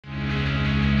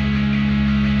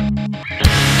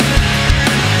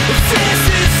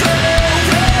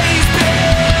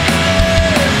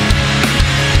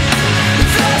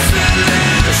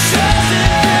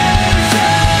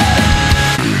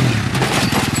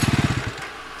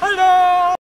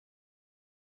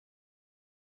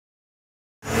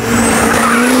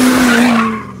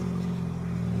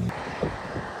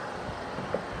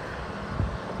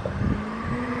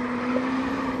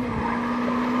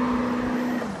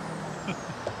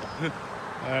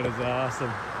That is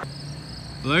awesome.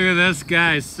 Look at this,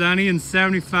 guys. Sunny and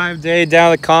 75 day down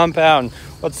the compound.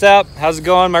 What's up? How's it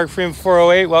going? Mark Freeman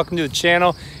 408. Welcome to the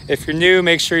channel. If you're new,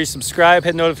 make sure you subscribe,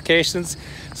 hit notifications.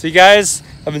 So you guys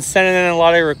have been sending in a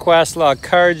lot of requests, a lot of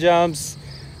car jumps.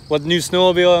 What new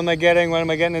snowmobile am I getting? When am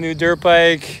I getting a new dirt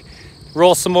bike?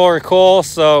 Roll some more coal.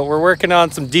 So we're working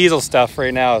on some diesel stuff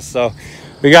right now. So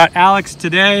we got Alex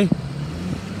today,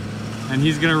 and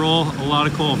he's gonna roll a lot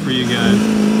of coal for you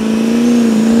guys.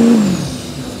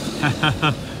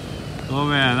 Oh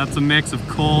man, that's a mix of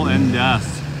coal and dust.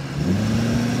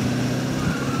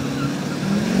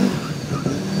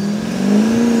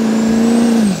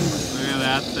 Look at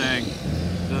that thing.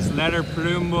 Just let her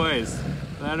plume, boys.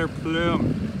 Let her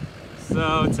plume.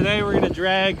 So today we're gonna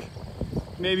drag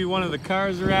maybe one of the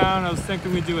cars around. I was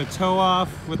thinking we'd do a tow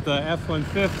off with the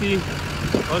F150.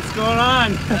 What's going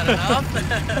on? Is that enough?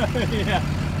 Yeah,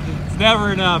 it's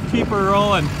never enough. Keep her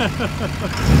rolling.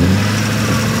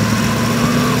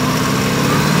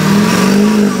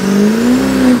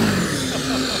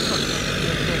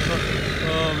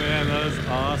 Oh man, that is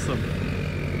awesome.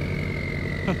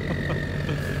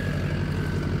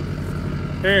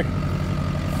 Here.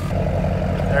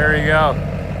 There we go.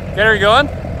 Get her going.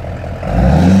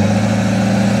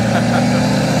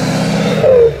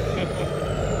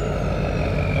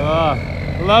 Oh,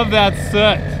 love that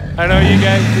soot. I know you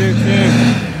guys do too.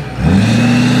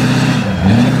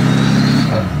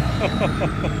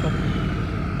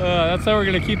 That's how we're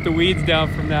gonna keep the weeds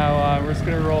down from now on. We're just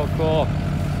gonna roll coal.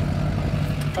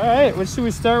 All right, what should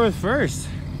we start with first?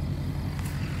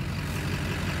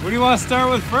 What do you want to start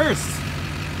with first?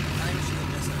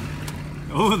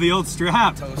 Oh, the old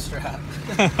strap. Toe strap.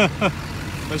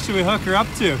 What should we hook her up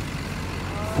to?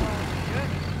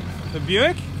 The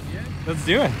Buick? Yeah. Let's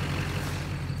do it.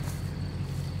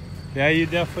 Yeah, you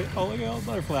definitely, oh look at all the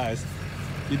butterflies.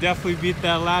 You definitely beat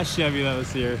that last Chevy that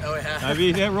was here. Oh yeah. I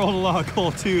mean, it rolled a lot of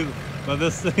coal too, but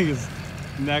this thing is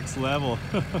next level.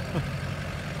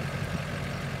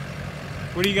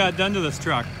 What do you got done to this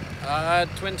truck?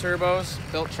 Twin turbos,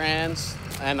 built trans,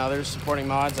 and other supporting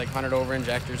mods like 100 over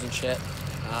injectors and shit.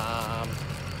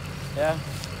 Yeah.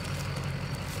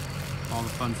 All the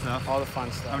fun stuff? All the fun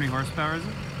stuff. How many horsepower is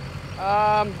it?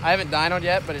 I haven't dynoed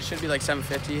yet, but it should be like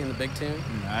 750 in the big tune.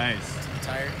 Nice.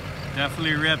 Tired.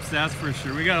 Definitely rips, that's for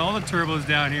sure. We got all the turbos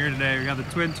down here today. We got the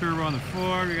twin turbo on the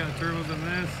Ford, we got the turbos on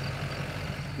this.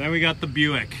 Then we got the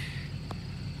Buick.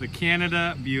 The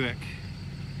Canada Buick.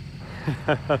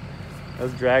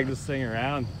 Let's drag this thing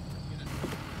around.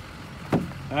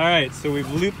 All right, so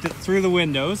we've looped it through the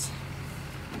windows.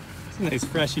 It's a nice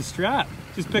freshy strap.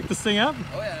 Just pick this thing up.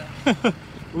 Oh yeah.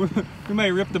 We might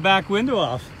rip the back window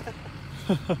off.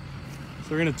 So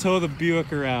we're gonna tow the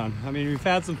Buick around. I mean, we've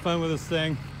had some fun with this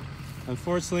thing.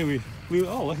 Unfortunately, we blew,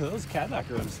 oh look at those Cadillac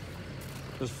rims.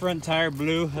 This front tire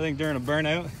blew, I think during a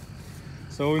burnout.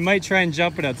 So we might try and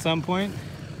jump it at some point.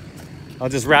 I'll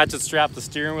just ratchet strap the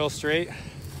steering wheel straight.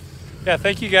 Yeah,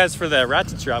 thank you guys for the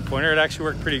ratchet strap pointer. It actually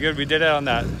worked pretty good. We did it on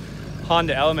that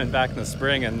Honda Element back in the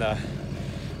spring, and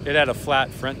it had a flat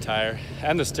front tire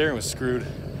and the steering was screwed.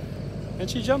 And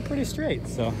she jumped pretty straight,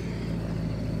 so.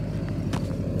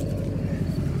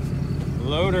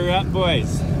 Load her up,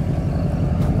 boys.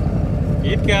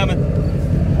 Keep coming.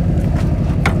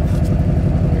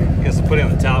 I guess I'll put it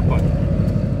on the top one.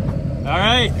 All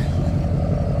right.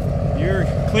 You're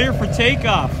clear for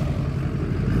takeoff.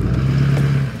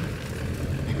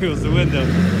 Here goes the window.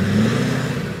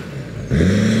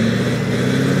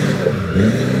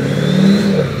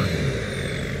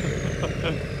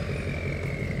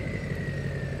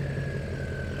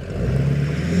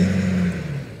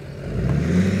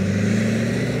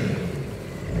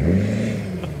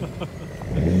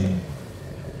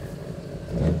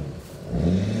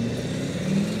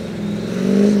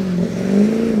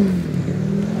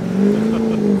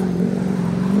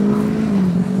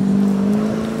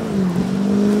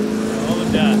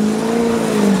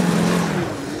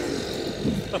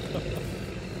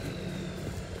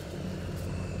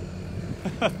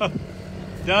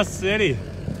 Dust City.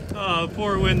 Oh,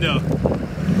 poor window.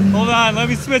 Hold on, let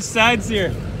me switch sides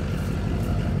here.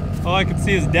 All I can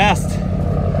see is dust.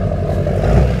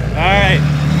 All right.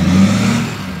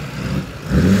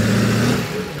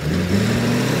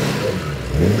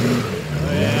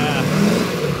 Oh yeah,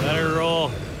 let her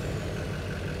roll.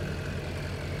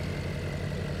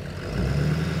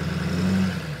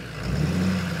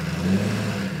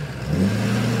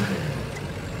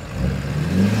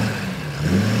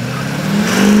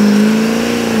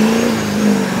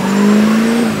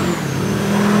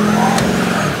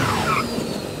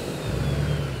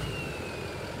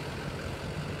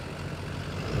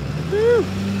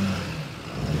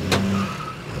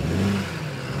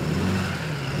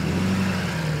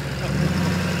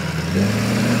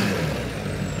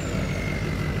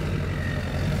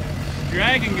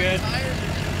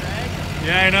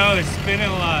 I know, they're spinning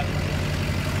a lot.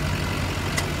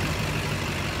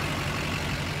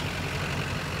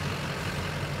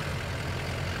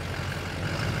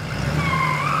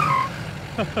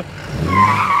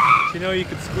 You know you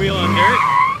could squeal on dirt?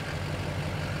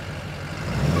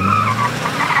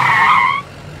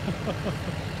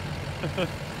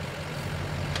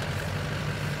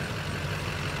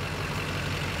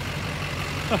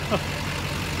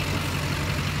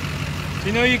 Do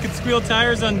you know you could squeal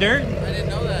tires on dirt? I didn't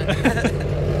know that.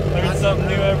 Learn something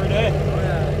new every day. Oh,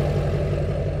 yeah.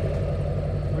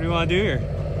 What do you want to do here? I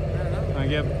don't know. Want to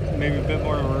get maybe a bit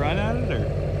more of a run at it, or? I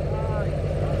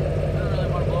don't really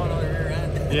want to blow another rear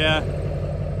end. Yeah.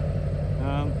 I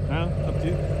don't know, up to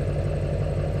you.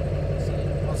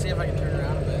 I'll see if I can turn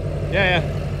around a bit. Yeah,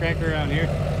 yeah. Crank her around here.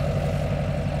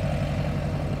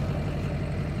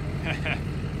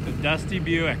 The dusty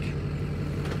Buick.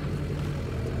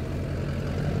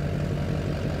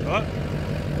 Oh.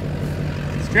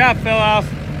 Strap fell off.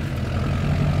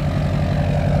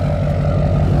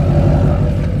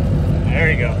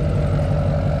 There you go.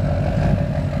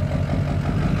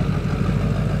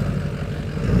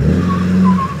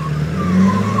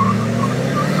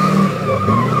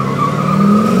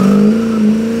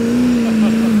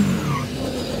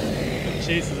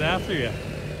 Chases after you.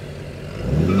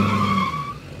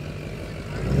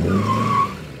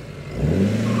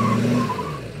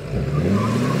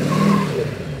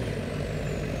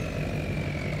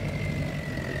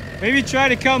 Maybe try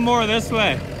to come more this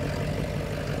way.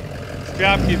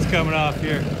 Strap keeps coming off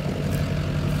here.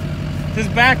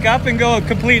 Just back up and go a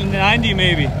complete 90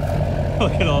 maybe.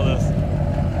 Look at all this.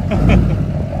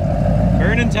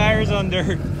 Burning tires on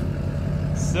dirt.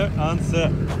 Sit on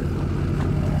sit.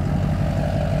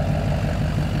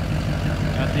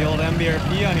 Got the old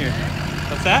MBRP on here.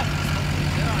 What's that?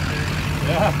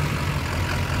 Yeah.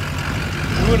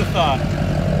 Who would have thought?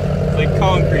 It's like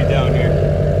concrete down here.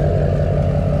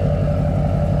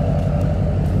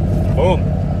 Boom.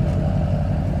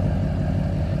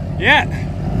 Yeah.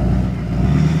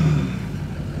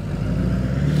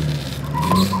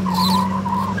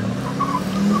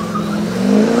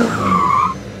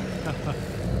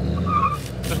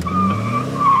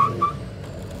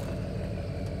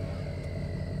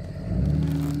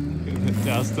 Get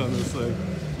dust on this thing.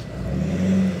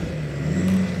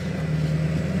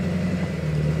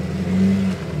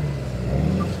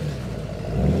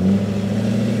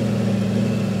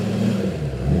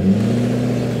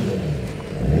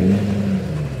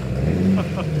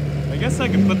 I guess I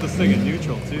can put this thing in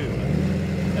neutral too.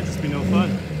 That'd just be no fun.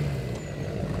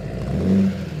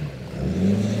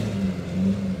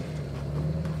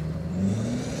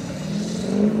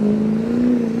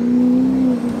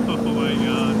 Oh my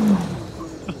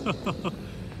god.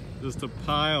 Just a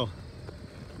pile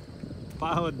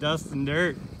of dust and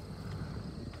dirt.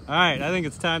 Alright, I think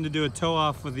it's time to do a tow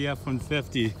off with the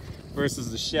F-150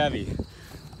 versus the Chevy.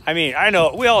 I mean, I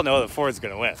know, we all know that Ford's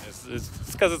gonna win.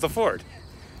 It's because it's a Ford.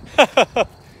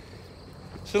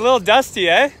 It's a little dusty,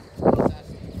 eh?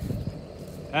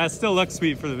 That still looks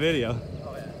sweet for the video.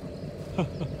 Oh yeah.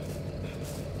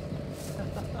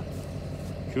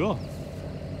 Cool.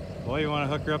 Well, you want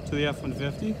to hook her up to the F-150?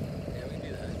 Yeah, we can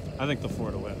do that. I think the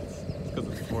Ford will win. It's because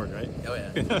it's a Ford, right? Oh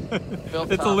yeah.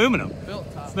 It's aluminum.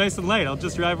 Built top. It's nice and light. I'll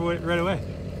just drive away right away.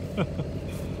 Look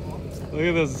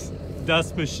at this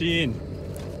dust machine.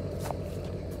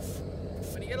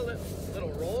 When you get a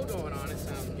little roll going on, it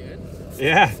sounds good.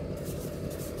 Yeah.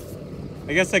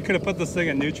 I guess I could have put this thing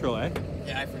in neutral, eh?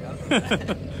 Yeah, I forgot about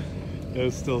that. It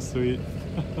was still sweet.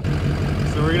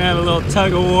 So we're gonna have a little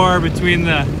tug of war between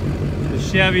the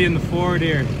Chevy and the Ford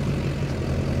here.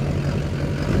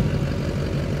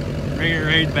 Bring it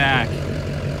right back.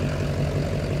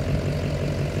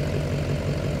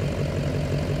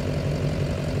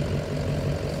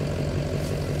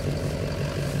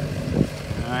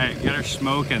 All right, get her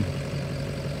smoking.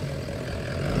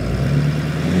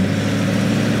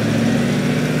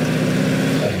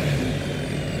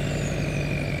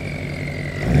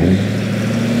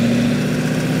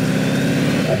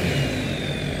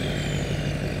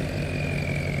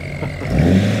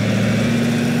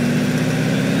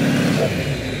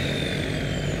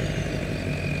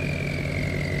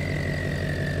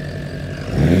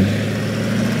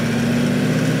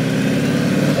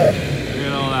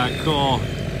 Cool.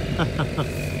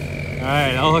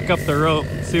 Alright, I'll hook up the rope,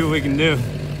 see what we can do.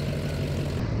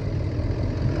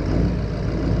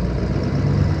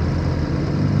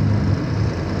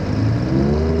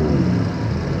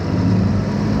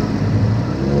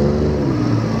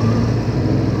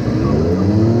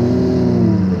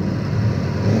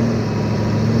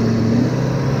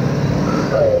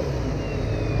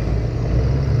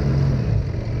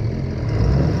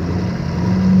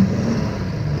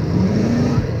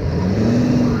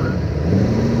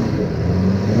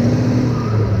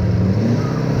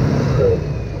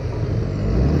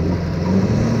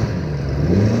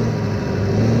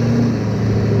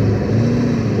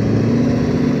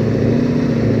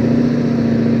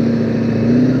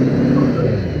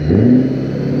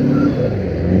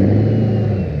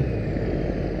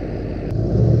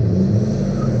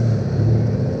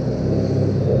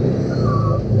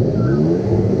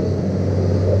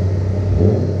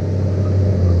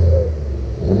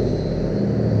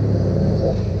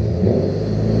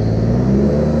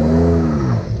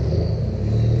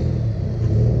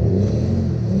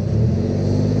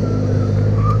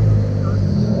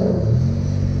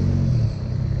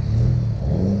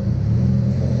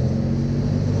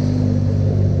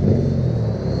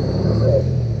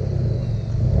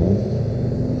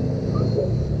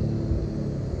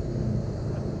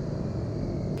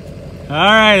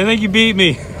 right, I think you beat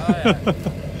me. Oh, yeah.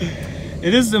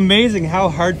 It is amazing how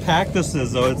hard packed this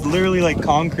is, though. It's literally like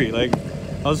concrete. Like,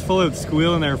 I was full of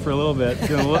squealing there for a little bit,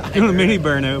 doing a mini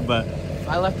burnout, but...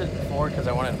 I left it forward because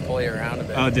I wanted to pull you around a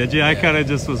bit. Oh, did you? Yeah. I kind of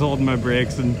just was holding my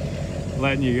brakes and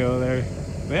letting you go there.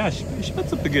 But yeah, she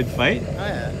puts up a good fight. Oh,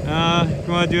 yeah.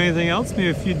 You want to do anything else? Maybe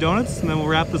a few donuts, and then we'll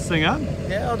wrap this thing up?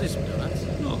 Yeah, I'll do some donuts.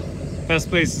 Oh. Best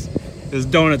place is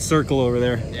Donut Circle over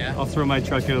there. Yeah. I'll throw my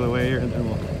truck out of the way here, and then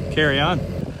we'll carry on.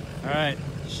 All right,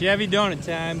 Chevy donut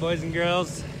time, boys and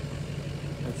girls.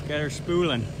 Let's get her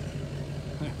spooling.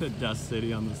 Look at the dust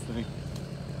city on this thing.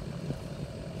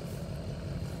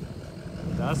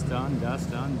 Dust on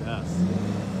dust on dust.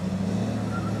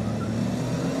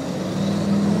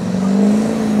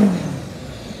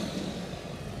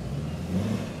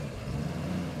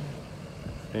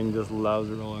 Thing just loves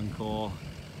rolling coal.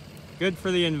 Good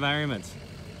for the environment.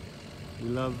 We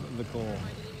love the coal.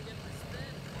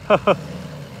 There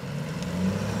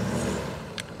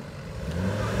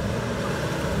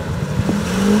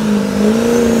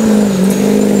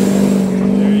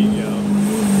you go.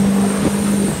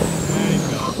 There you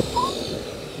go.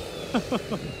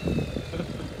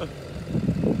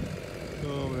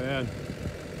 Oh man.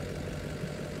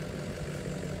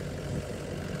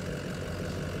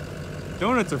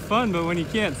 Donuts are fun, but when you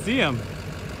can't see them.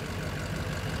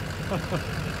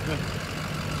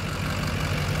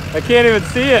 I can't even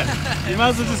see it. You might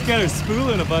as well just get her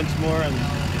spooling a bunch more and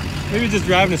maybe just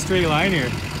drive in a straight line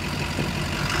here.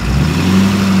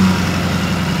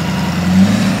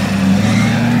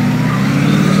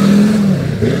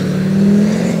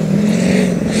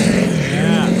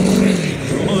 Yeah,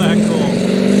 roll that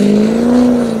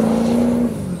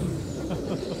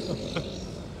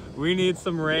coal. We need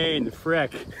some rain,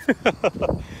 frick.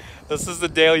 This is the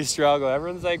daily struggle.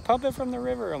 Everyone's like, pump it from the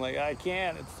river. I'm like, I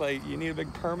can't. It's like, you need a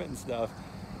big permit and stuff.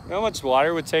 You know how much water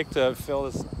it would take to fill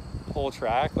this whole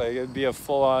track? Like, it'd be a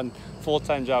full-on,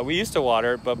 full-time job. We used to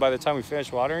water it, but by the time we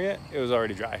finished watering it, it was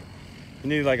already dry. You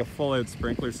need like a full-out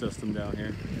sprinkler system down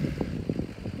here.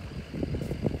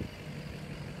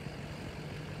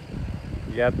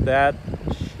 Get that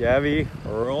Chevy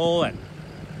rolling.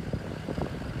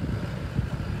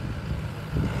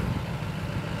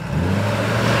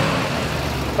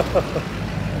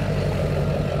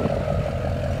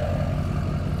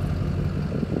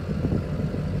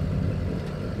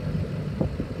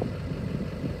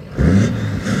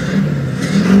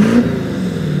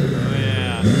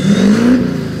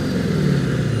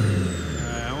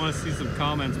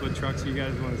 Comments what trucks you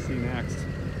guys want to see next.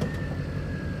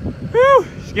 Whew,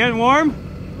 she's getting warm? A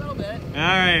little bit. All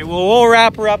right, well, we'll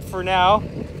wrap her up for now.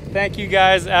 Thank you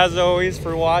guys, as always,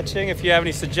 for watching. If you have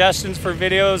any suggestions for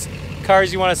videos,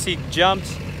 cars you want to see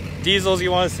jumped, diesels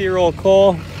you want to see roll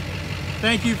coal,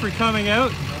 thank you for coming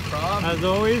out. No problem. As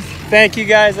always. Thank you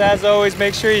guys, as always.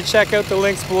 Make sure you check out the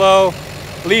links below.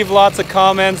 Leave lots of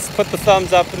comments. Put the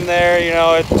thumbs up in there. You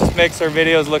know, it just makes our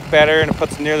videos look better and it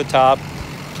puts them near the top.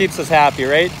 Keeps us happy,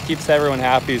 right? Keeps everyone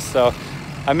happy. So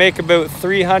I make about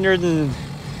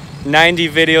 390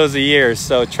 videos a year,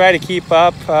 so try to keep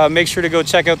up. Make sure to go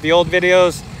check out the old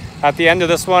videos. At the end of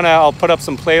this one, I'll put up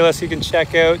some playlists you can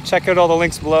check out. Check out all the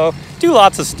links below. Do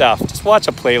lots of stuff. Just watch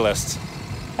a playlist.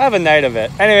 Have a night of it.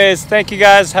 Anyways, thank you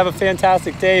guys. Have a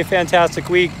fantastic day, fantastic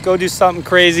week. Go do something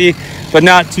crazy, but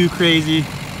not too crazy.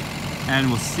 And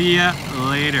we'll see ya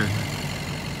later.